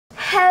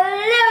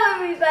Hello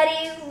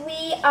everybody,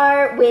 we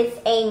are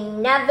with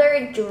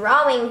another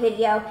drawing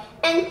video,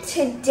 and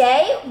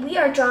today we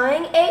are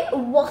drawing a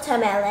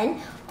watermelon.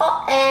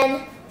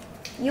 And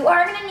you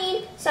are going to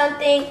need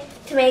something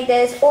to make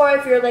this, or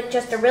if you're like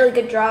just a really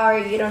good drawer,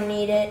 you don't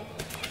need it.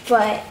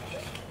 But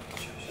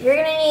you're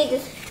going to need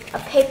this, a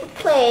paper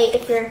plate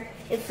if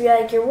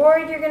you're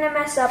worried you're going to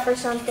mess up or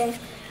something.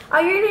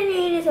 All you're going to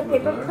need is a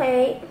paper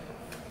plate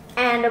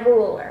and a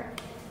ruler.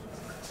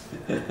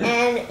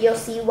 And you'll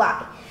see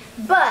why.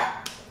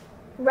 But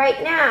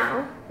right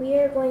now we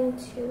are going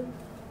to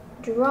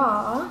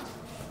draw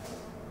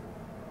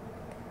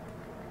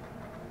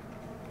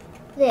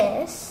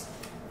this,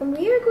 and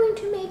we are going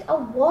to make a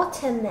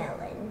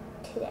watermelon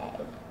today.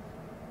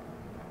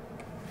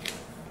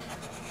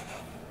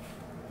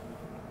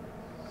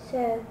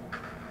 So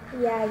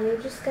yeah, you're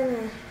just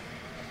gonna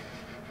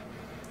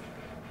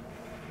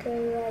go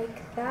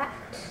like that.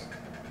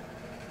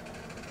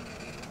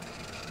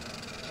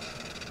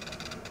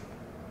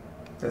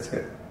 That's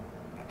good.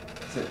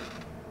 That's it.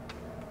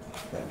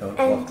 Yeah,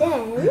 And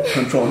then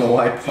control the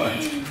white part.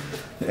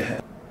 Yeah.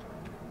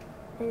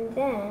 And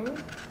then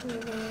we're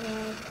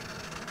gonna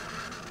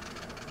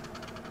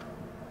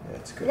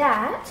That's good.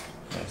 that.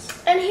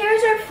 Nice. And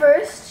here's our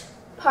first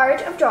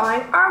part of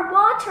drawing our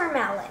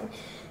watermelon.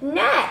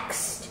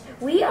 Next,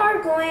 we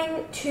are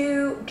going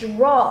to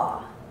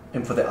draw.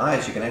 And for the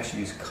eyes, you can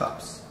actually use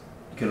cups.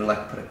 You could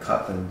like put a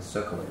cup and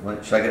circle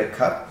it. Should I get a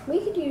cup?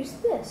 We could use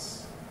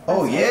this.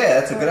 Oh yeah,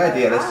 that's a good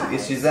idea.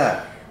 Let's use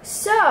that.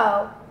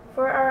 So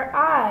for our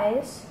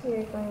eyes,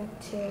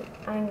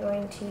 I'm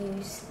going to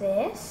use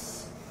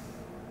this.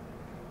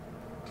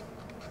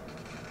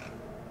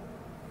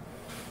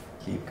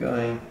 Keep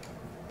going.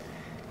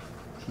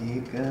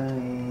 Keep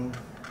going.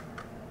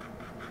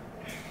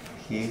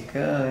 Keep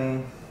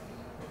going.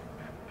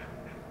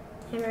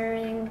 And we're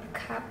in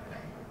cup.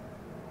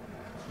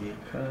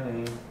 Keep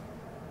going.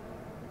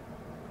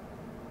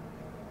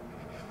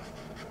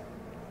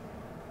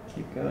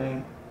 Keep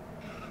going.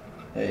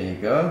 There you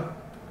go.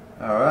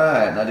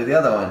 Alright, now do the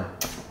other one.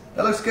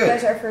 That looks good.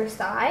 There's our first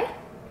eye.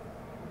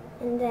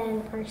 And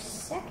then our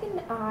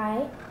second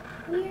eye,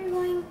 we are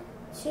going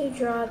to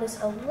draw this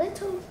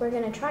we're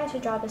going to try to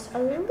draw this a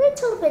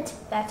little bit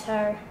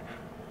better.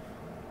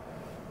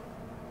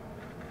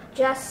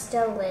 Just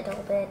a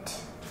little bit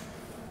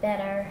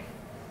better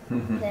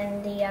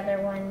than the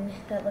other one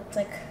that looked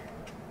like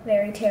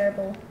very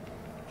terrible,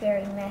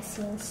 very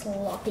messy and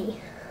sloppy.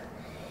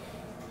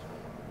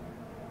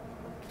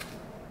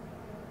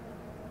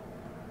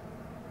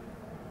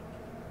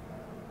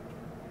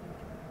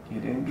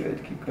 You're doing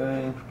good. Keep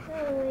going.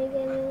 Oh my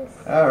goodness.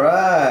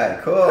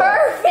 Alright, cool.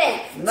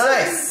 Perfect!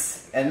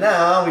 Nice! And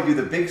now we do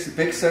the big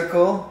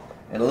circle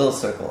and a little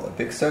circle. A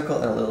big circle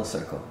and a little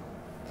circle.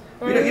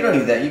 You don't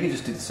need that. You can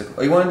just do the circle.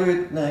 Oh, you want to do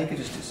it? No, you can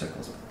just do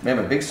circles.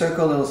 Remember, big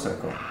circle, little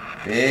circle.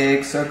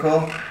 Big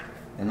circle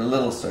and a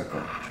little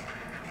circle.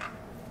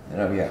 And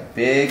over here,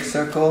 big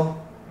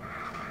circle,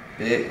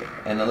 big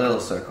and a little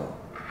circle.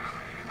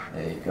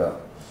 There you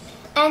go.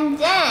 And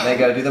then, now you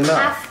gotta do the mouth.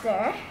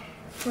 After,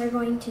 we're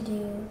going to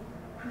do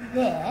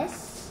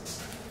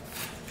this.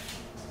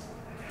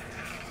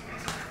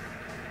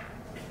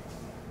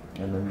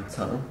 And then the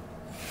tongue.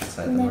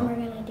 Inside And the then mouth.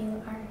 we're going to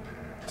do our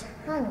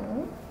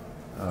tongue.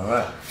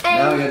 Alright.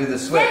 Now we gotta do the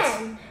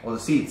sweats. Or the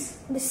seeds.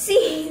 The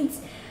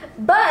seeds.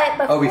 But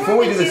before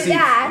we do the seeds,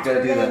 that, we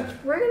gotta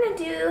do we're going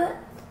to do,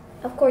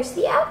 of course,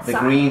 the outside. the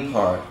green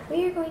part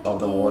We are going to of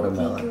the do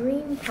watermelon. the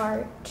green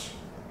part.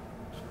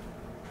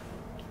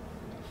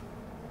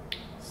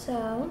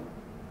 So,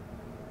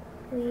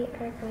 we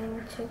are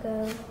going to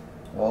go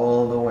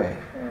all the way.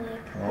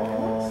 like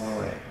All this.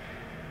 the way.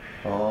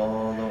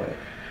 All the way.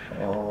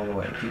 All the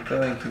way. Keep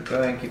going, keep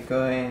going, keep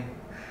going.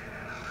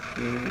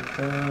 Keep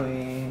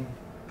going.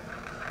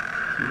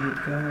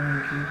 Keep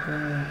going, keep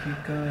going,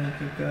 keep going,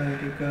 keep going,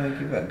 keep going,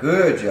 keep going.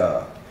 Good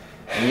job.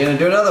 And you're going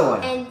to do another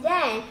one. And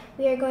then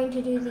we are going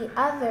to do the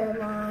other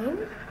line.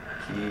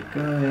 Keep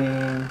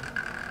going.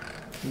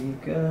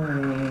 Keep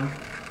going.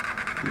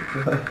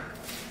 Keep going.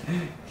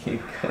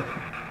 Keep going.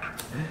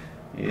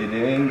 You're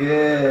doing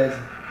good.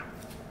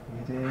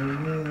 You're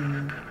doing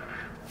good.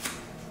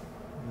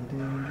 You're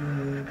doing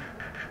good.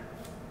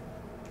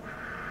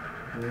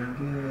 Doing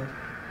good.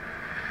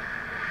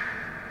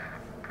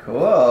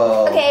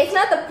 Cool. Okay, it's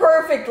not the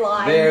perfect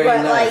line, Very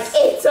but nice.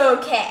 like it's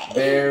okay.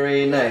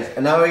 Very nice.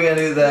 And now we're gonna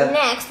do the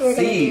Next, we're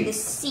gonna do the seeds.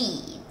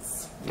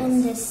 seeds. Yes.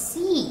 And the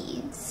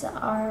seeds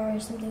are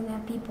something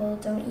that people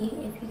don't eat.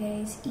 If you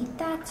guys eat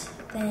that,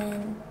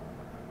 then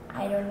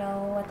I don't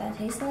know what that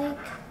tastes like,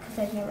 because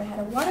I've never had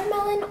a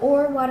watermelon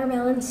or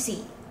watermelon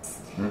seeds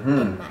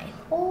in my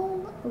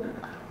whole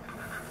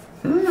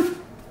life.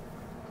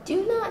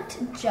 Do not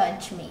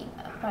judge me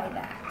by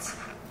that.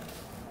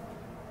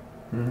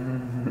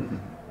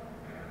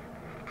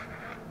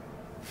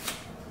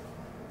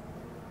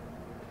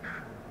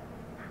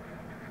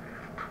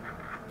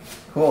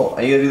 Cool.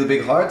 Are you gonna do the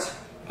big hearts?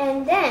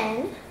 And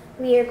then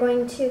we are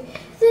going to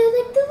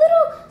the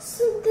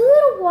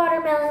little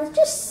watermelons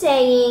just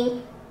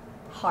saying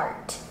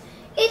heart.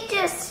 It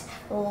just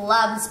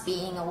loves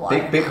being a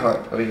watermelon. Big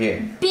heart over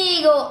here.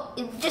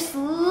 It just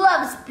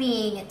loves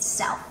being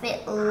itself.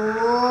 It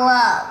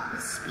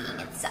loves being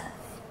itself.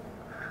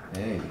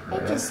 Hey,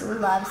 It just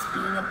loves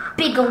being a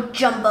big old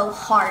jumbo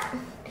heart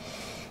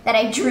that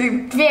I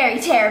drew very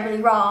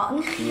terribly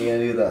wrong. You gonna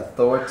do the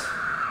thought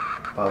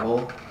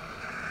bubble?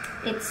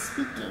 It's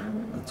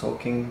speaking. The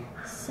talking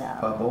So.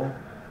 bubble.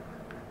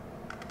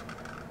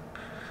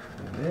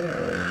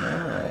 Very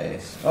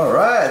nice. All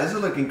right, this is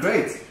looking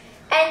great.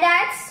 And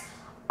that's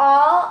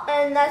all,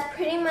 and that's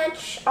pretty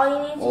much all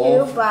you need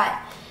to do, but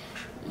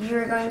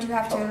you're going to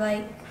have to,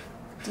 like,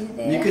 do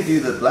this. You could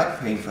do the black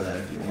paint for that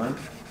if you want.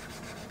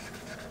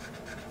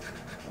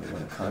 Or you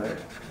want to color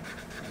it?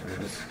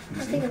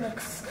 I think it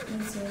looks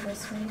easier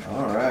this way.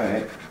 All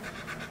right.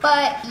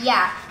 But,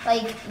 yeah,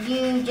 like,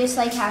 you just,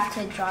 like, have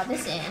to draw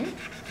this in.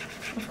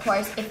 Of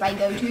course, if I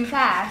go too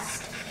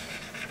fast,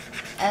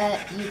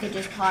 you could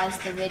just pause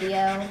the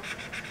video.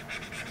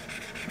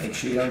 Make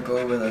sure you don't go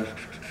over the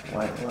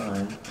white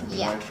line.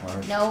 Yeah, White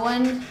part. no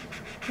one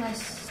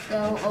must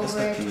go over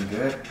it, looking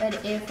good.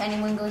 but if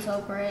anyone goes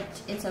over it,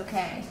 it's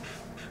okay.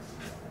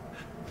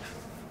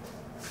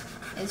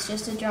 It's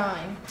just a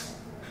drawing.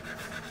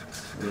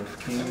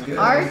 Looking good.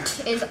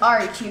 Art is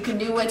art. You can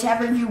do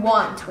whatever you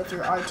want with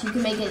your art. You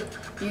can make it.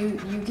 You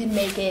can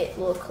make it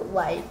look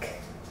like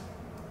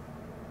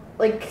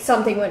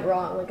something went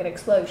wrong, like an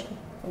explosion,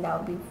 and that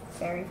would be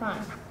very fun.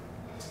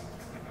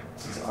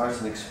 It's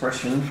art's an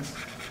expression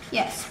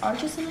Yes,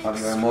 art is an of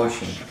your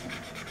emotion.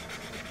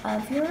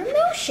 Of your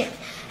emotion.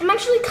 I'm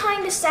actually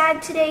kind of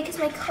sad today because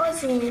my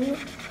cousin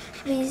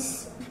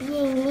is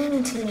being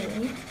mean to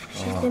me.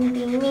 She's been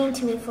being mean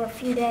to me for a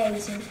few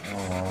days, and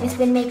it's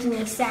been making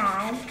me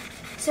sad.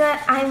 So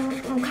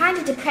I'm kind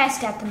of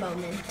depressed at the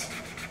moment.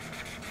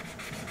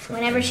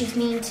 Whenever she's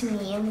mean to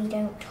me and we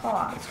don't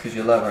talk. It's because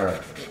you love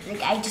her.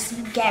 Like, I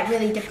just get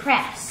really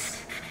depressed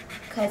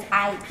because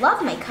I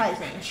love my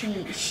cousin.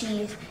 She's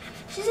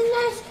a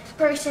nice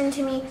person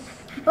to me,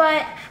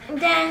 but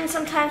then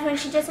sometimes when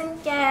she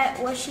doesn't get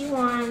what she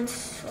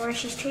wants or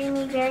she's treating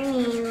me very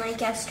mean,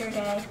 like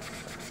yesterday,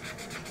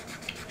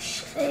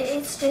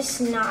 it's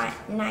just not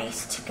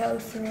nice to go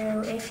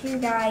through. If you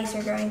guys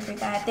are going through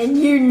that, then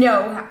you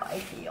know how I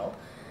feel.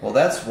 Well,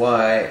 that's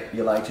why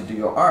you like to do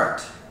your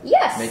art.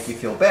 Yes. Make you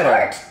feel better.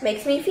 Art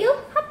makes me feel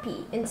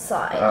happy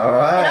inside. All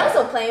right. And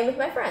also playing with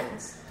my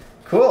friends.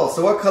 Cool.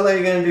 So what color are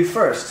you going to do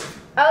first?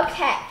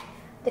 Okay.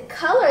 The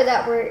color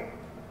that we're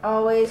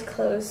always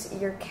close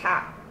your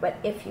cap, but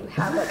if you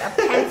have like a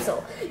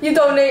pencil, you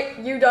don't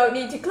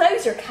need to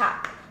close your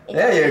cap.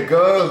 There you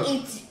go.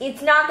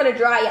 It's not going to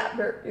dry up.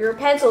 Your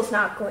pencil's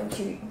not going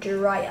to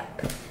dry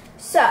up.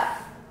 So,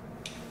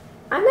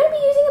 I'm going to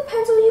be using a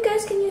pencil. You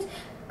guys can use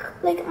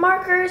like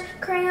markers,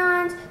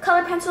 crayons,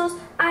 color pencils,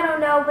 I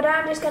don't know, but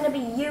I'm just going to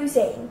be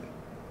using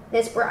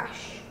this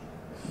brush.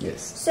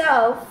 Yes.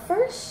 So,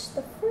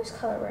 the first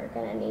color we're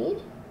going to need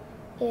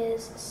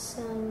is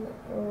some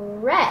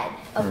red,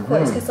 of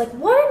course, because like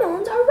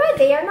watermelons are red.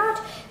 They are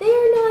not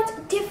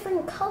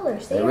different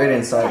colors. They're red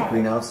inside,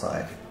 green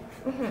outside.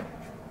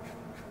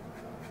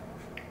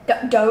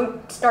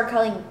 Don't start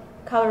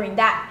coloring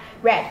that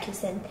red,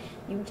 because then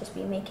you would just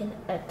be making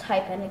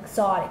an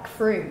exotic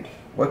fruit.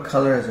 What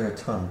color is her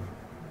tongue?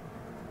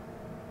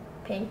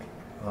 Pink.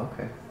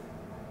 Okay.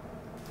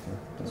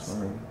 Just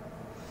wondering.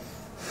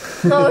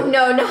 Oh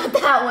no, not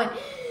that one.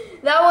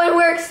 That one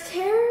works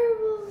terrible.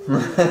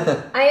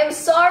 I am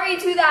sorry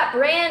to that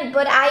brand,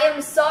 but I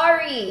am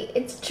sorry.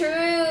 It's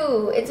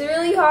true. It's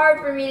really hard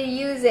for me to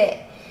use it.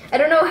 I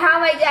don't know how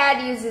my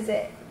dad uses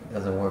it.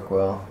 Doesn't work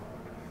well.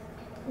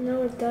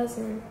 No, it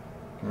doesn't.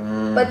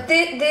 But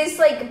this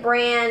like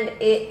brand,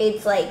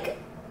 it's like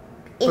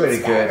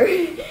pretty better.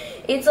 good.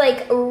 It's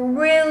like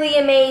really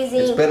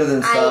amazing. It's better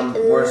than some,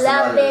 worse than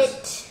others. I love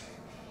it.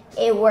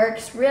 It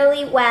works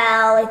really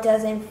well. It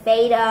doesn't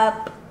fade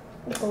up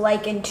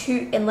like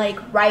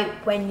right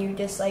when you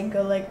just like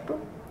go like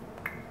boop.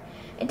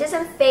 It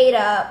doesn't fade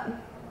up.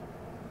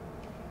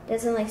 It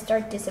doesn't like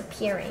start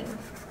disappearing.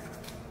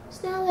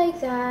 It's not like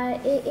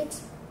that.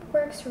 It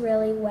works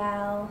really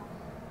well.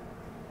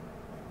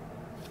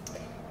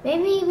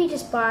 Maybe we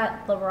just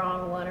bought the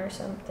wrong one or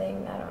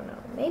something. I don't know.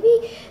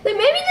 Maybe the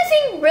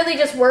thing really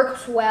just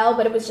works well,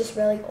 but it was just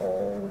really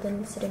old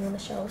and sitting on the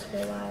shelves for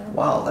a while.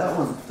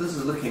 Wow, this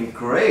is looking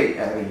great,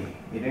 Abby.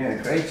 You're doing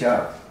a great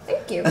job.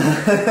 Thank you.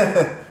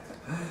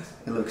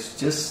 It looks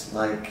just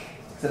like,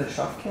 is that a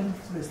Shopkin?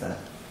 What is that?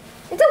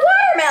 It's a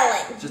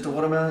watermelon. Just a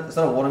watermelon? Is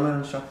that a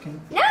watermelon Shopkin?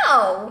 No.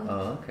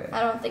 Oh, okay.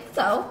 I don't think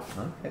so.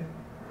 Okay.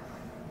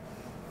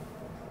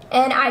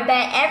 And I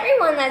bet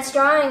everyone that's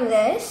drawing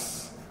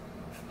this,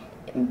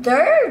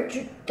 their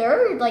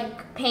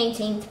like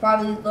paintings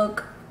probably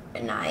look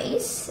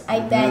nice. I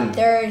bet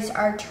theirs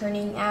are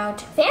turning out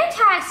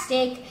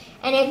fantastic.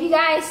 And if you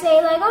guys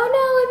say like, oh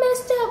no, I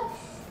messed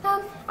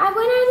up, I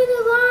went out of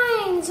the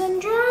lines and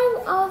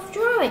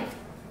drawing.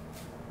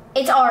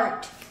 It's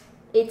art.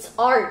 It's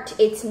art.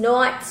 It's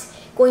not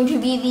going to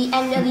be the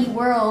end of the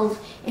world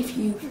if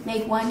you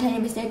make one tiny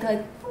mistake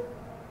like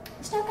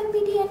It's not gonna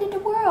be the end of the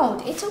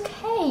world. It's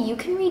okay. You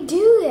can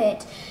redo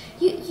it.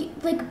 You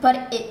like,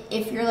 but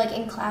if you're like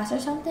in class or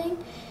something,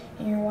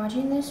 and you're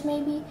watching this,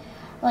 maybe,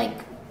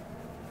 like,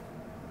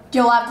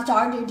 you'll have to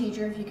talk to your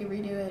teacher if you can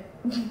redo it.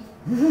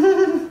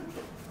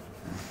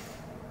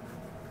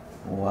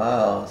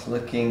 Wow, it's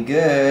looking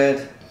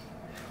good.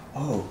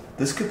 Oh,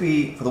 this could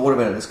be, for the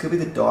watermelon, this could be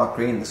the dark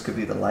green, this could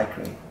be the light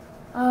green.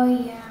 Oh,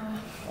 yeah.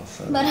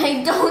 But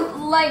I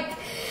don't like...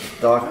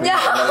 Dark green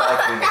and the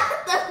light green.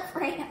 The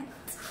brand.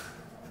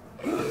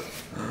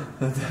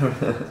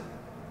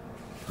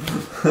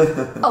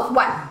 Oh,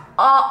 what?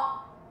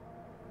 Oh.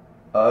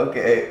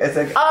 Okay, it's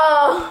okay.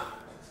 Oh.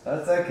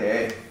 That's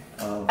okay.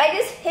 I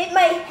just hit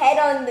my head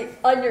on the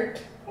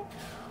light.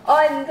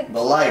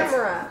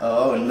 Camera.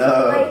 Oh, I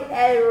no. hit my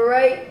head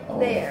right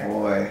there. Oh,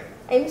 boy.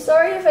 I'm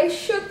sorry if I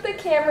shook the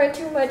camera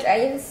too much. I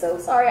am so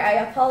sorry. I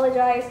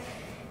apologize.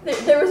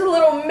 There was a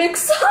little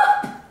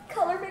mix-up.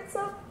 Color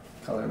mix-up.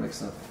 Color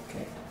mix-up.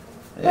 Okay.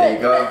 There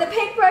you go. The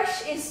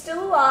paintbrush is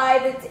still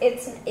alive.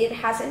 It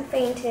hasn't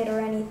fainted or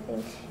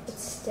anything.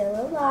 It's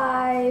still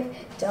alive.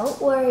 Don't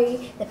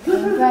worry. The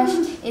paintbrush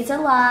is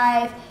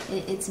alive.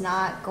 It's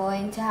not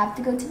going to have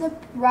to go to the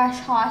brush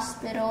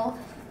hospital,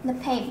 the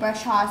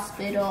paintbrush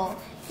hospital.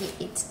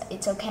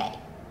 It's okay.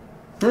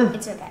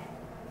 It's okay.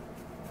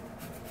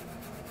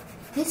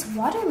 This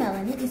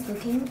watermelon is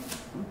looking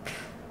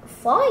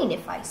fine,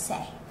 if I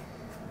say.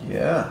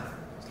 Yeah,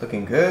 it's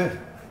looking good.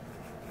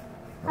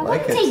 I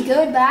wouldn't say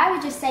good, but I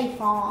would just say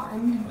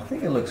fine. I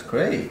think it looks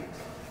great.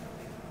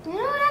 You know,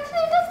 it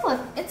actually does look,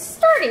 it's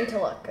starting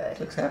to look good. It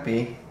looks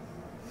happy.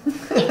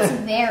 It's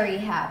very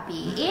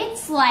happy.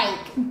 It's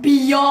like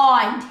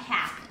beyond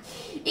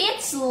happy.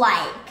 It's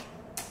like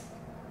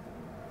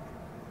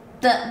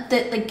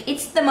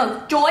it's the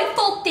most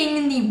joyful thing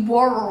in the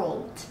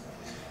world.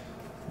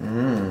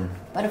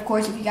 But of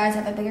course, if you guys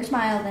have a bigger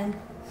smile, then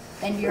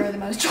you're the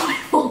most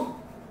joyful.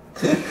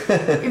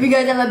 If you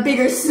guys have a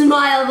bigger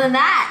smile than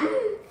that.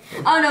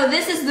 Oh no,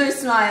 this is their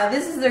smile.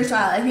 This is their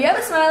smile. If you have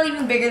a smile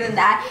even bigger than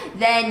that,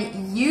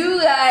 then you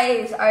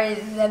guys are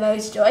the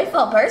most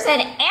joyful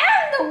person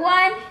and the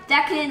one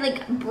that can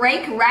like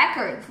break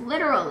records,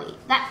 literally.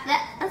 That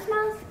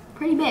smile's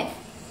pretty big.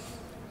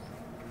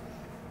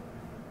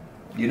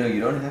 You know,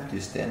 you don't have to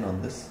stand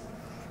on this.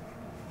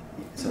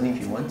 It's only if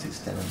you want to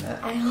stand on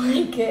that. I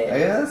like it. Oh,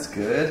 yeah, that's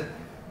good.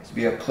 Because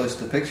we have close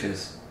to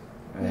pictures,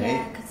 right?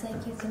 Yeah, because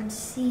like you can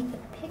see the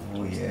pictures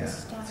Oh yeah, and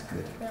stuff. that's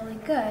good. Really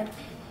good.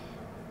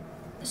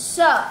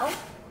 So,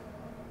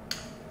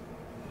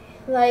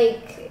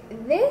 like,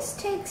 this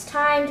takes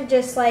time to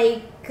just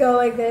like go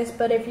like this,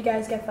 but if you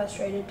guys get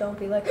frustrated, don't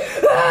be like,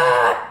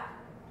 ah!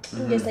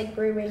 And just like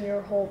ruin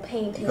your whole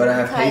painting. You gotta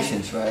have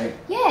patience, right?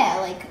 Yeah,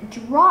 like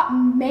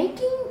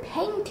making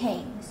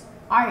paintings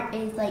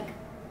is like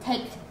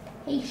takes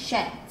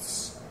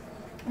patience.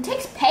 It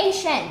takes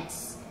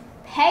patience.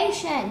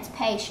 Patience.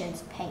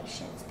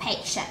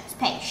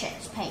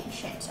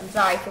 I'm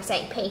sorry for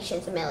saying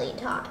patience a million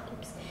times.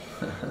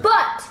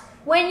 But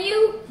when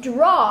you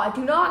draw,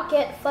 do not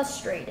get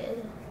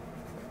frustrated.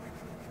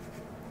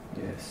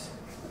 Yes.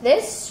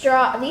 These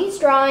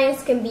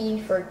drawings can be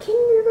for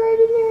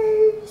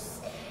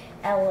kindergarteners,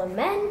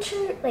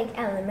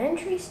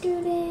 elementary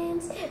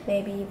students,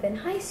 maybe even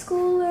high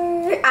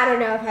schoolers. I don't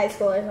know if high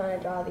schoolers want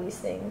to draw these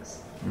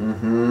things.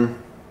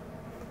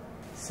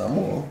 Some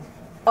will.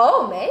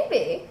 Oh,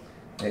 maybe.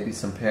 Maybe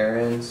some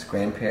parents,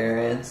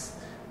 grandparents,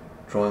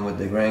 drawing with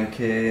the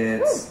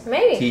grandkids.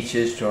 Maybe.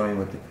 Teachers drawing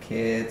with the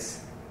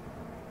kids.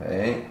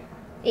 Right?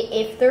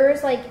 If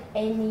there's like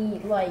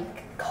any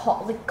like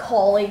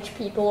college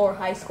people or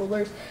high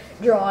schoolers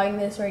drawing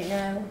this right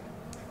now,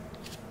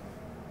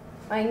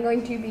 I'm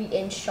going to be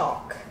in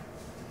shock.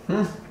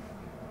 Hmm.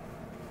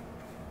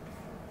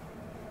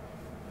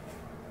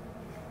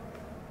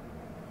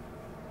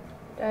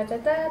 Da da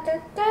da da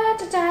da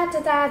da da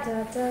da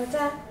da da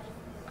da.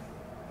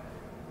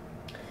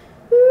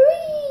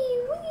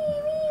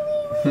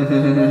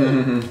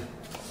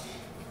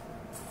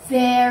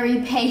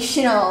 Very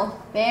patient.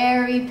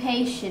 Very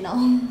patient.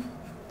 You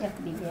have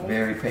to be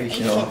very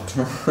patient.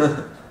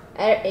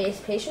 Is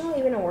patient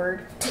even a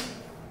word?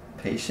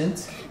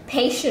 Patient?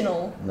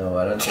 Patient. No,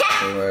 I don't think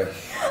it's a word.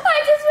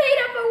 I just made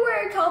up a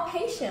word called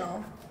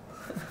patient.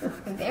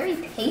 I'm very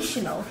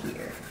patient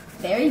here.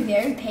 Very,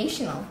 very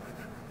patient.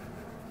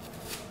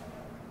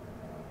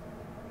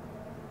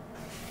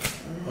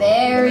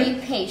 Very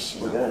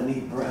patient. We're gonna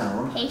need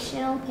brown.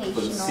 Patient. For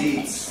the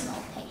seeds. So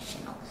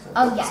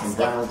oh yes,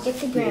 get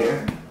the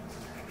brown.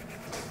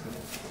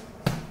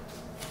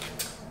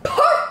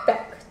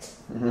 Perfect.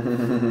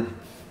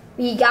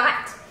 We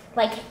got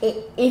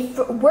if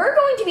we're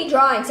going to be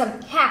drawing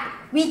something happy,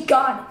 we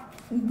gotta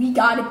be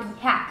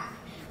happy.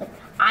 Like,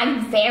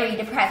 I'm very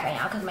depressed right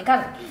now because of my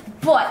cousin,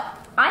 but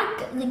drawing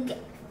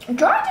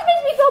just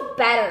makes me feel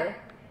better.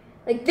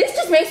 Like this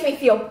just makes me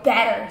feel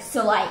better.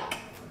 So like.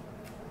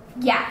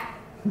 Yeah,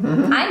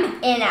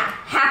 I'm in a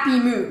happy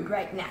mood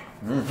right now.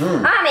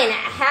 I'm in a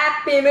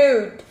happy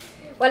mood.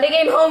 When I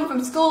came home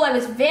from school, I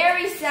was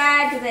very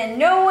sad because I had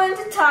no one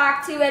to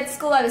talk to at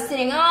school. I was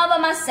sitting all by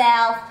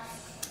myself,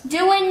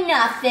 doing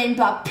nothing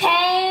but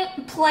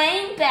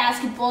playing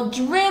basketball,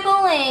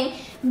 dribbling,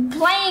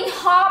 playing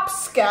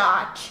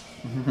hopscotch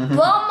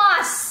by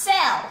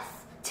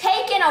myself,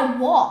 taking a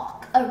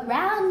walk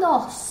around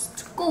the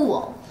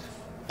school.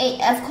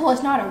 Of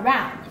course, not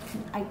around.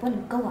 I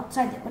wouldn't go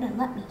outside. They wouldn't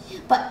let me.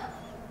 But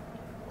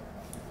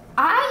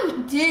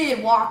I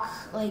did walk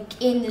like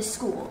in the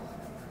school.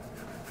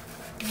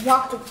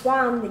 Walked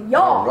around the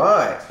yard. All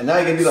right, and now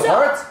you can do the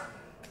hearts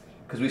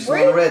because we still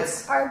on the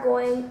reds.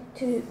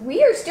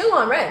 We are still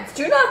on reds.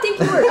 Do not think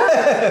you are not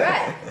on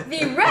red.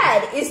 The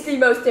red is the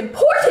most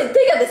important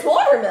thing of this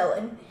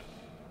watermelon.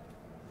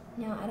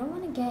 Now I don't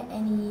want to get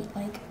any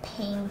like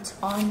paint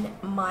on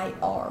my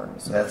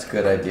arms. That's a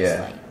good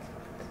idea.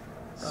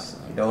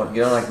 You don't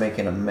like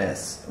making a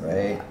mess,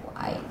 right? Yeah, well,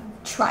 I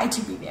try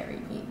to be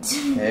very neat.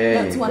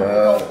 There That's you one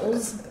go. of my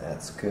goals.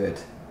 That's good.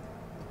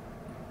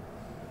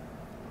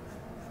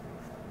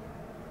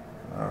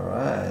 All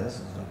right, this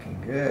is looking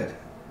good.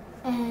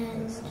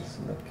 And This is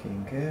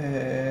looking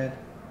good.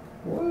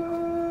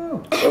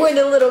 Whoa! I went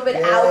a little bit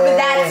out, but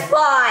that's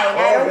fine.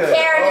 I don't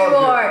care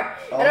anymore.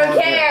 I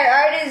don't care.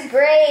 Art is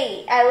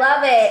great. I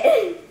love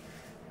it.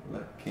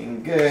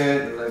 Looking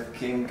good,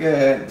 looking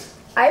good.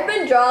 I've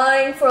been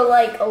drawing for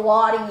like a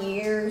lot of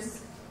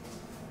years.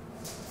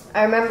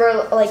 I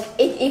remember like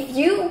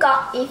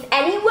if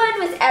anyone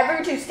was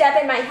ever to step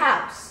in my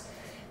house,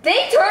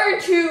 they turn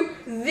to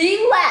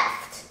the left.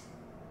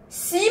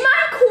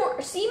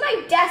 See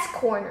my desk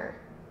corner,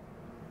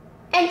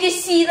 and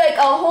just see like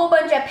a whole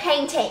bunch of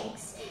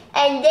paintings,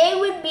 and they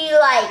would be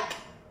like,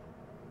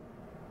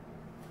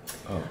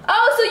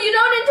 "Oh, so you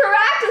don't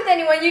interact with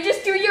anyone? You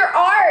just do your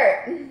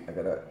art." I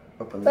gotta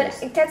open But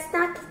this. that's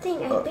not the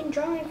thing. I've been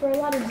drawing for a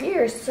lot of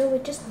years, so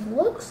it just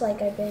looks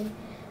like I've been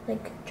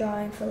like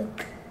drawing for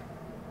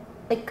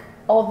like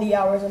all the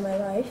hours of my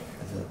life.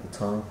 Is it the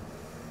tongue?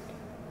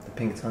 The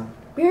pink tongue?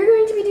 We're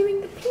going to be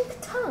doing the pink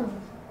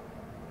tongue.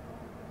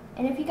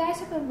 And if you guys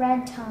have a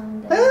red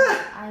tongue, then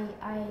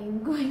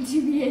I'm going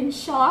to be in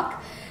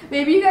shock.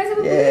 Maybe you guys have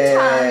a blue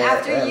tongue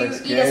after you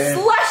eat a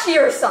slushie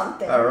or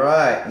something. All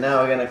right,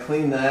 now we're gonna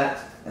clean that,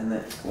 and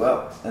then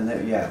we're just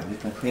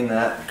gonna clean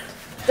that.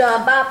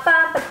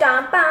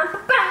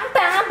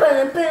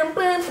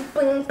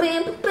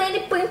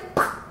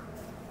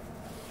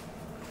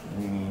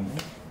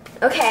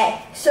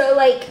 Okay, so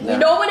like you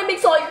don't want to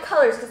mix all your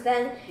colors because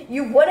then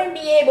you wouldn't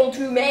be able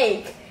to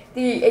make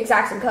the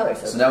exact same color.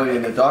 So now we're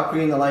doing the dark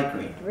green, the light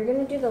green. We're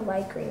gonna do the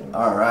light green.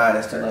 All right,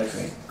 let's do light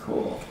green.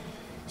 Cool.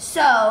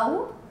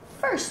 So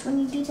first, when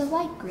you do the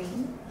light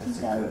green, you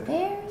go good.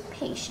 very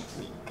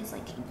patiently because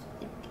like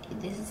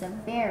this is a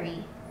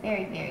very,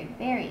 very, very,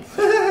 very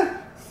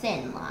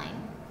thin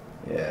line.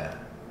 Yeah.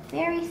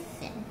 Very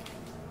thin.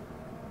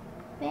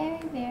 Very,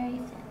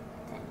 very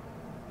thin.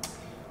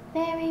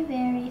 Very,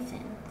 very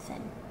thin.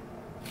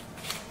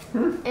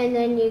 And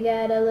then you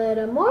get a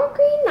little more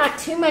green, not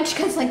too much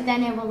because like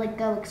then it will like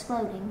go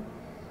exploding.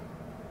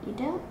 You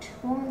don't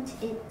want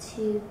it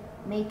to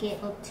make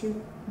it look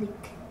too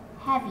like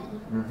heavy.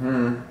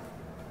 Mm-hmm.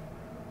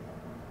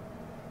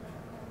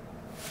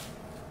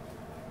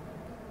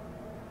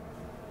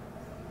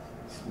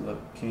 It's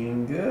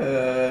looking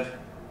good.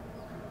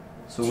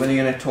 So when are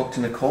you gonna talk to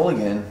Nicole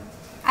again?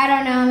 I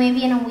don't know,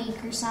 maybe in a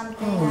week or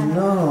something. Oh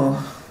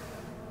no.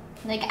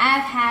 Like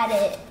I've had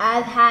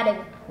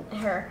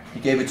her.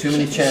 You gave her too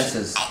many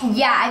chances.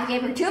 Yeah, I've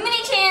gave her too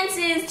many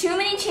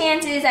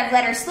chances. I've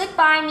let her slip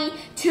by me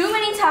too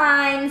many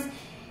times.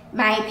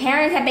 My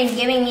parents have been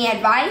giving me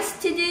advice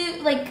to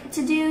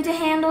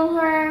handle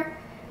her.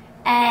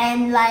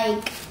 And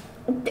like,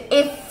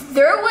 if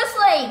there was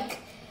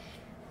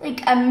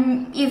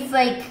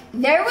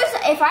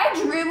if I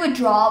drew a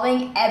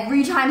drawing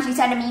every time she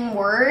said a mean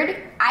word,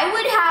 I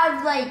would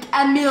have like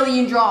a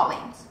million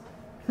drawings.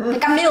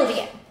 Like a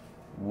million.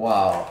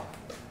 Wow.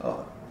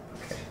 Oh.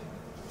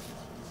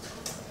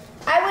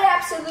 I would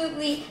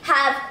absolutely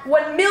have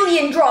 1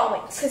 million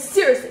drawings. Because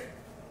seriously,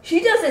 she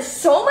does this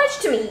so much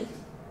to me.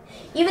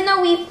 Even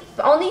though we've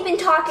only been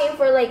talking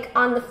for like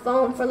on the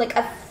phone for like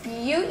a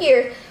few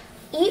years,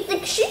 she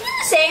did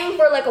the same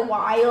for like a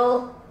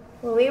while.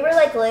 When we were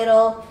like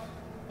little,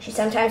 she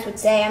sometimes would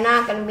say, "I'm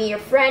not gonna be your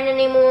friend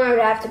anymore." I would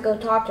have to go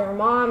talk to her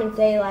mom and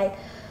say like,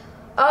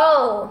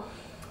 "Oh,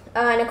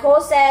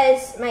 Nicole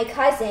says my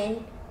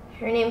cousin,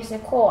 her name's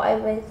Nicole." I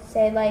would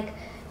say like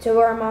to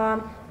her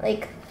mom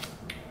like,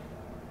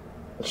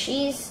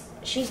 she's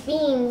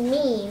being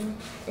mean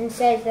and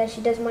says that she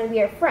doesn't want to be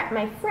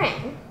my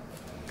friend.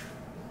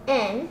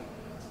 And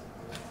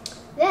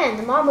then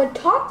the mom would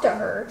talk to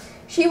her.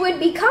 She would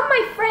become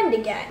my friend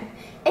again.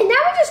 And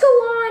that would just go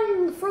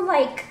on for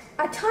like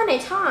a ton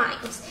of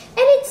times.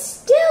 And it's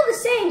still the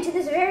same to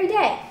this very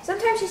day.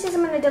 Sometimes she says,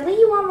 "I'm going to delete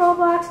you on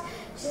Roblox."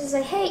 She says,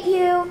 "I hate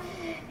you."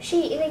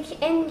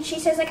 And she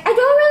says like, "I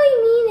don't really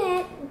mean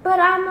it." But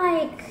I'm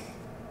like,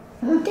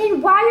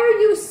 then why are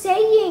you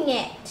saying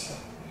it?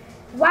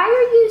 Why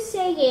are you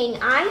saying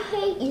I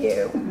hate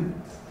you?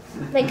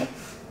 Like,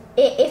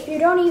 if you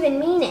don't even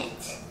mean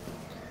it.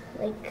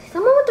 Like,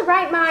 someone with the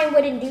right mind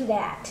wouldn't do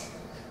that.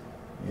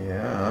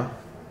 Yeah.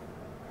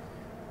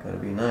 Gotta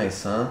be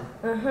nice, huh?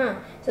 Uh-huh.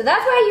 So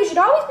that's why you should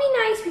always be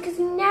nice, because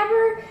you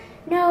never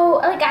know.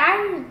 Like,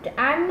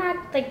 I'm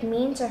not, like,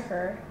 mean to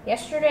her.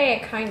 Yesterday, I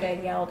kind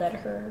of yelled at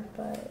her,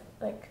 but,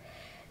 like,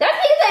 that's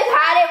because I've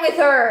had it with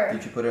her.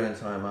 Did you put her in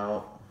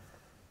timeout?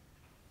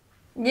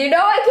 You know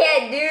I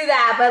can't do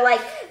that, but,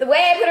 like, the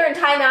way I put her in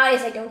timeout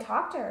is, like, don't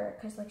talk to her,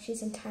 because, like,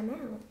 she's in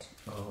timeout.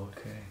 Oh,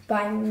 okay.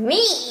 By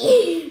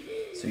me.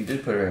 So you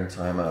did put her in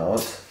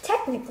timeout.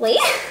 Technically.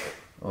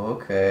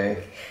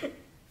 Okay.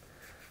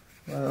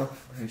 Well,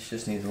 she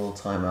just needs a little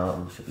timeout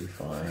and she'll be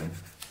fine.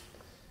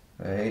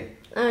 Right?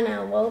 Oh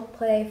no, we'll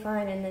play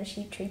fine and then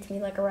she treats me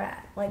like a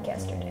rat, like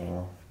yesterday.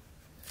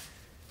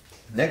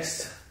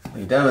 Next, when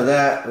you're done with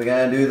that, we're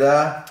gonna do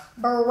the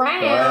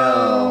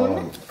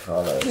brown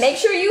colors. Make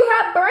sure you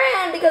have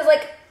brown because,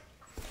 like,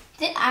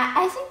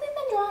 I think we've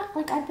been drawing,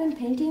 like, I've been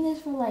painting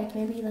this for, like,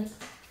 maybe, like,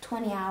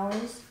 20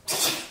 hours.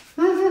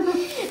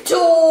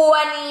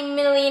 20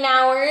 million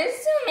hours,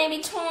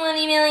 maybe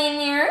 20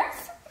 million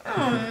years.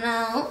 I don't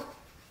know.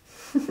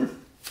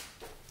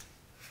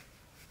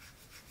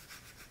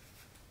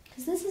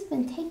 Because this has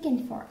been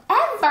taking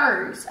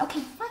forever. Okay,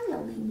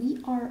 finally, we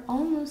are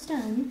almost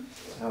done.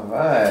 All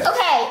right.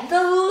 Okay,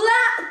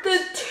 the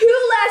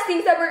two last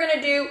things that we're going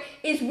to do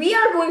is we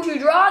are going to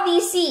draw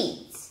these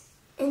seeds.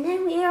 And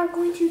then we are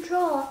going to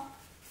draw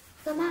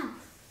the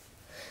mouth.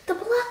 The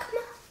black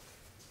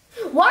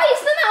mouth. Why is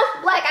the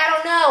mouth black? I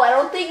don't know. I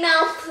don't think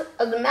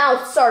the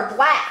mouths are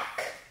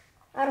black.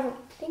 I don't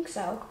think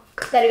so.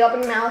 Daddy,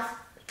 open your mouth.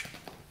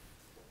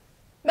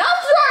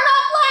 Mouths are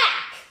not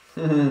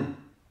black!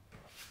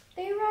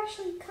 They're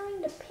actually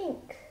kind of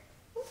pink.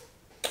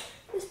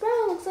 This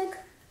brown looks like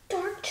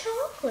dark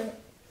chocolate.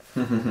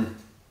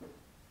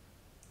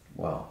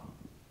 Wow.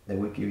 They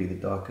would give you the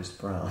darkest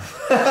brown.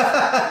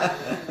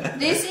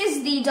 This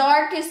is the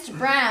darkest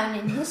brown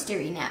in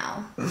history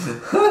now.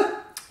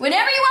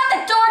 Whenever you want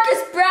the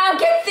darkest brown,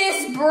 get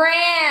this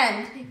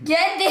brand.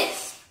 Get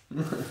this.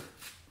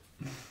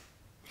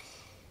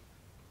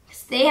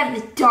 They have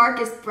the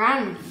darkest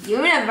brown in the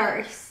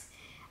universe.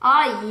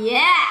 Oh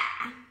yeah.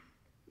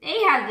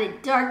 They have the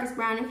darkest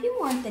brown. If you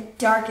want the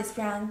darkest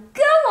brown,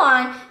 go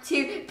on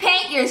to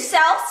Paint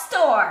Yourself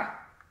store.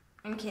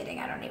 I'm kidding.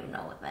 I don't even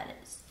know what that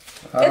is.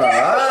 All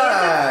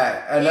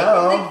right. I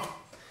know.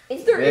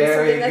 Is there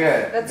Very something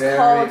good. that's Very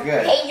called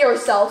good. Paint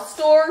Yourself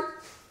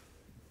store?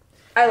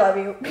 I love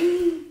you.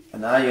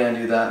 And now you're gonna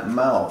do that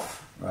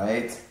mouth,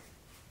 right?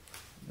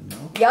 The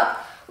mouth? Yep.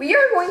 We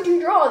are going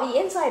to draw the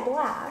inside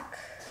black.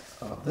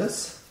 Of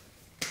this?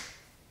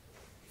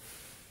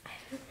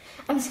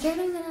 I'm scared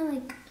I'm gonna,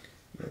 like...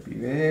 Yeah, be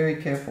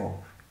very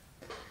careful.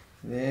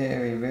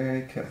 Very,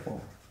 very careful.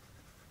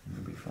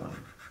 You'll be fine.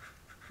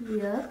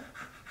 Yep.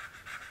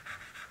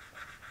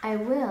 I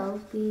will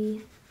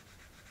be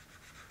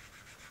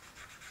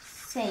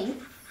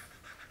safe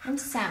and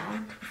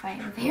sound if I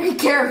am very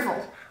careful.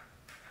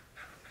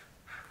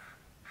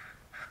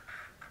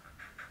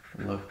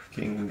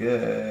 Looking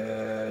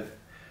good.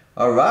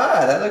 All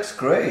right, that looks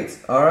great.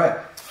 All right,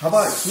 how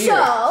about here?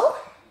 So,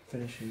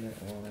 Finishing that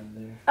line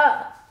there.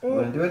 You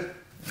want to do it?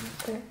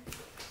 Okay.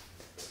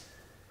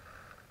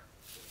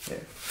 Yeah.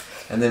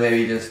 And then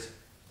maybe just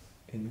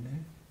in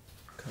there,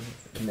 kind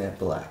of in that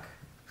black.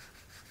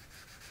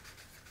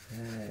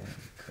 There you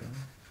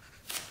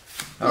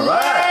go. All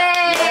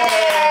right.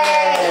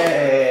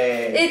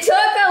 Yay! It took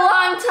a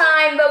long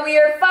time, but we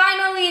are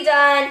finally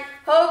done.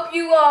 Hope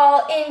you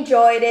all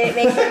enjoyed it.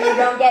 Make sure you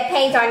don't get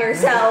paint on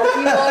yourself.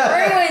 You will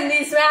ruin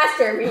this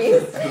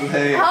masterpiece.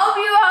 Hope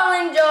you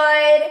all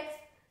enjoyed.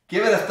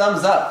 Give it a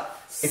thumbs up.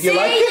 If you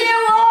like it. See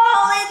you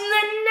all in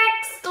the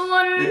next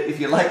one. If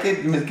you like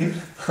it, you must give it a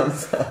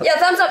thumbs up. Yeah,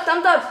 thumbs up,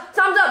 thumbs up,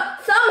 thumbs up,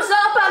 thumbs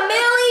up a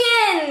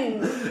million.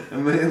 A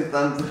million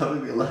thumbs up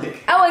if you like it.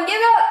 Oh, and give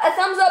a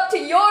thumbs up to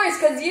yours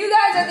because you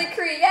guys are the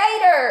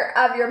creator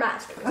of your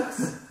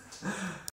masterpiece.